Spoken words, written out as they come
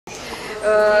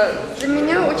Для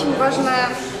меня очень важная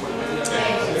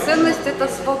ценность – это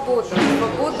свобода.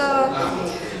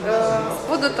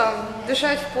 Свобода там,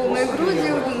 дышать в полной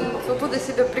грудью, свобода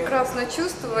себя прекрасно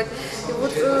чувствовать. И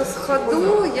вот с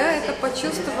Хаду я это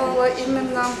почувствовала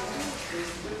именно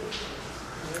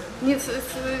не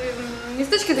с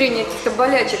точки зрения каких-то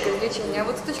болячек излечения, а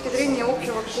вот с точки зрения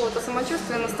общего какого-то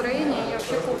самочувствия, настроения и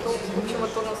вообще какого-то общего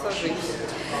тонуса жизни.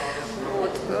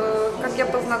 Вот. Как я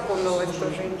познакомилась,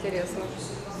 тоже интересно.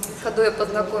 С Хаду я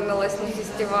познакомилась на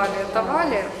фестивале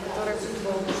Тавали, который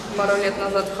был пару лет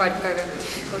назад в Харькове.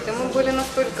 Вот, и мы были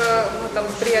настолько, мы там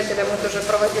с приятелем мы тоже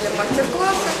проводили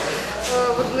мастер-классы,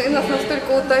 и нас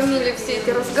настолько утомили все эти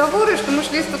разговоры, что мы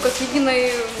шли только с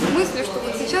единой мыслью, что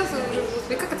вот сейчас уже,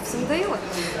 господи, как это все надоело,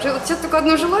 уже вот сейчас только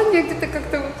одно желание где-то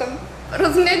как-то вот там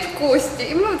размять кости.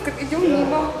 И мы вот как идем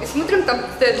мимо и смотрим, там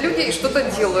стоят люди и что-то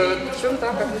делают, причем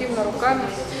так активно руками.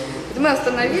 И мы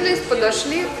остановились,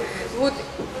 подошли, вот,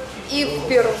 и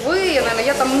впервые, наверное,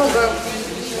 я там много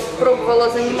пробовала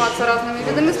заниматься разными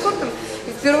видами спорта,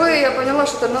 и впервые я поняла,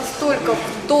 что это настолько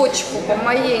в точку по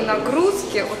моей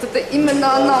нагрузке, вот это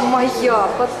именно она моя,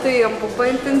 по темпу, по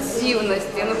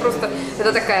интенсивности, ну просто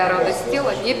это такая радость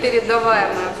тела,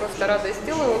 непередаваемая просто радость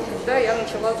тела, вот, когда я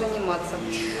начала заниматься.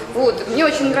 Вот, мне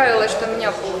очень нравилось, что у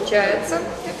меня получается.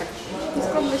 Я так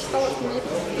нескромно считала, что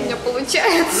у меня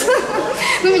получается.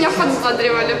 Но меня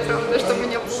подбадривали, правда, что у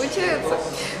меня получается.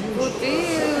 Вот,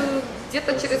 и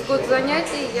где-то через год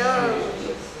занятий я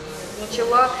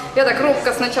начала, я так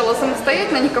робко сначала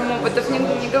самостоятельно, никому об этом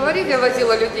не говорила, я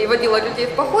водила людей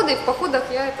в походы, и в походах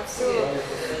я это все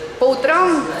по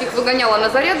утрам их выгоняла на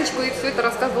зарядочку и все это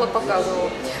рассказывала, показывала.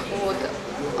 Вот.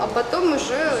 А потом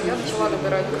уже я начала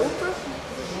набирать группы.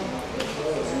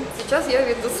 Сейчас я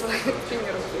веду свои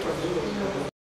тренировки.